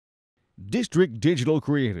District Digital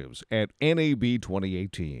Creatives at NAB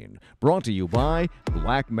 2018. Brought to you by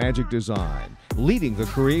Blackmagic Design, leading the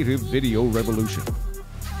creative video revolution.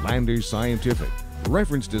 Flanders Scientific,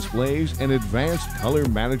 reference displays and advanced color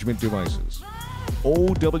management devices.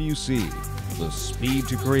 OWC, the speed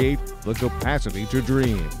to create, the capacity to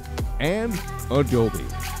dream. And Adobe,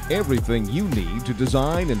 everything you need to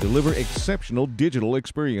design and deliver exceptional digital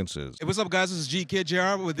experiences. Hey, what's up, guys? This is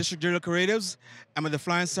GKJR with District Digital Creatives. I'm at the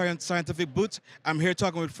Flying Scientific booth. I'm here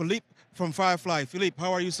talking with Philippe from FireFly. Philippe,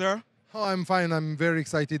 how are you, sir? Oh, I'm fine. I'm very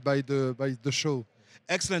excited by the show.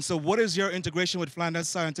 Excellent. So what is your integration with Flanders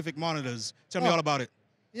Scientific monitors? Tell me all about it.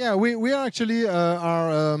 Yeah, we are actually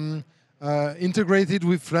integrated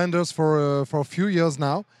with Flanders for a few years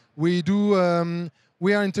now.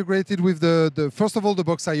 We are integrated with the first of all the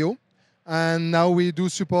box I/O, and now we do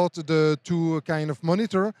support the two kind of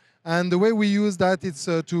monitor. And the way we use that is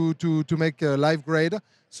to make a live grade.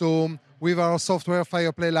 So with our software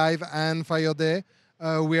FirePlay Live and FireDay,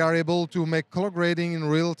 we are able to make color grading in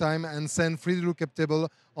real time and send 3D lookup table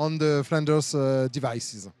on the Flanders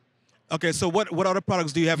devices. Okay, so what other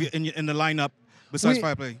products do you have in the lineup besides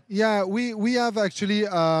FirePlay? Yeah, we have actually,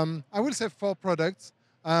 I will say 4 products.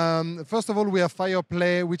 First of all, we have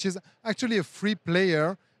FirePlay, which is actually a free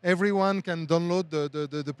player. Everyone can download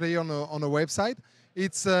the player on a website.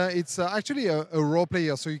 It's actually a raw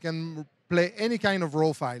player, so you can play any kind of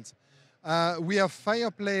raw files. We have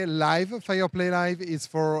FirePlay Live. FirePlay Live is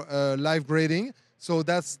for live grading, so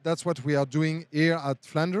that's what we are doing here at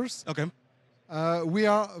Flanders. Okay. We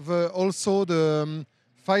have also the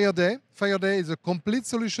FireDay. FireDay is a complete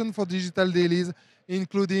solution for digital dailies,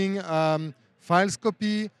 including files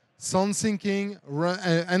copy, sound syncing,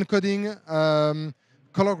 encoding,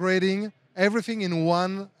 color grading, everything in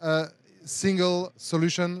one single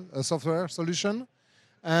solution, software solution.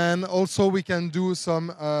 And also we can do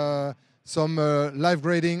some live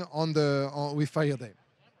grading with FireDay.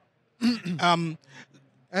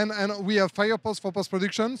 And we have FirePost for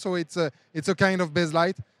post-production, so it's a kind of base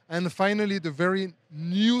light. And finally, the very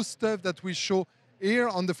new stuff that we show here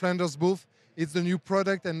on the Flanders booth, it's the new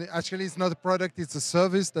product, and actually it's not a product, it's a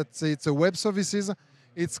service. It's a web services.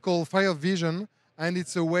 It's called FireVision, and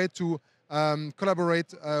it's a way to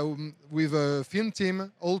collaborate with a film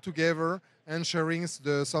team all together and sharing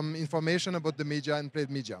some information about the media and played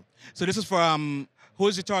media. So this is for who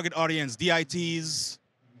is your target audience? DITs,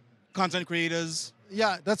 content creators?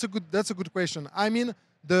 Yeah, that's a good question. I mean,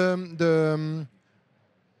 the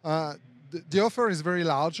offer is very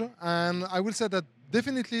large, and I will say that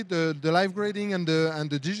definitely the live grading and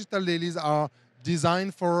the digital dailies are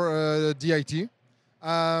designed for DIT.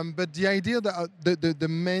 But the idea,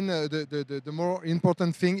 the more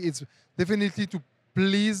important thing is definitely to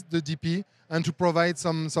please the DP and to provide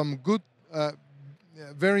some good,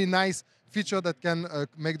 very nice feature that can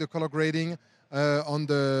make the color grading on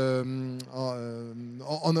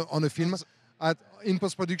a film in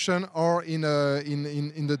post-production or in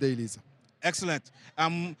the dailies. Excellent.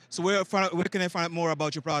 So where can I find out more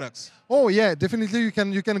about your products? Oh yeah, definitely you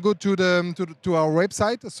can go to our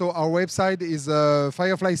website. So our website is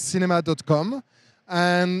fireflycinema.com,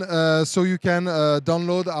 and so you can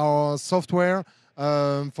download our software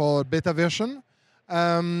for beta version.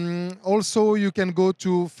 Also you can go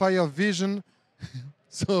to FireVision.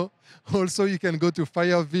 So also you can go to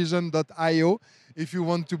firevision.io if you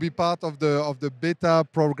want to be part of the beta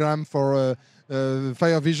program for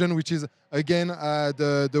FireVision, which is again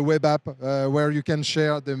the web app where you can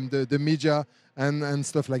share the media and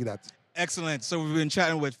stuff like that. Excellent. So we've been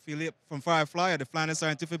chatting with Philippe from FireFly at the Flanders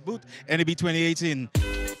Scientific booth, NAB 2018.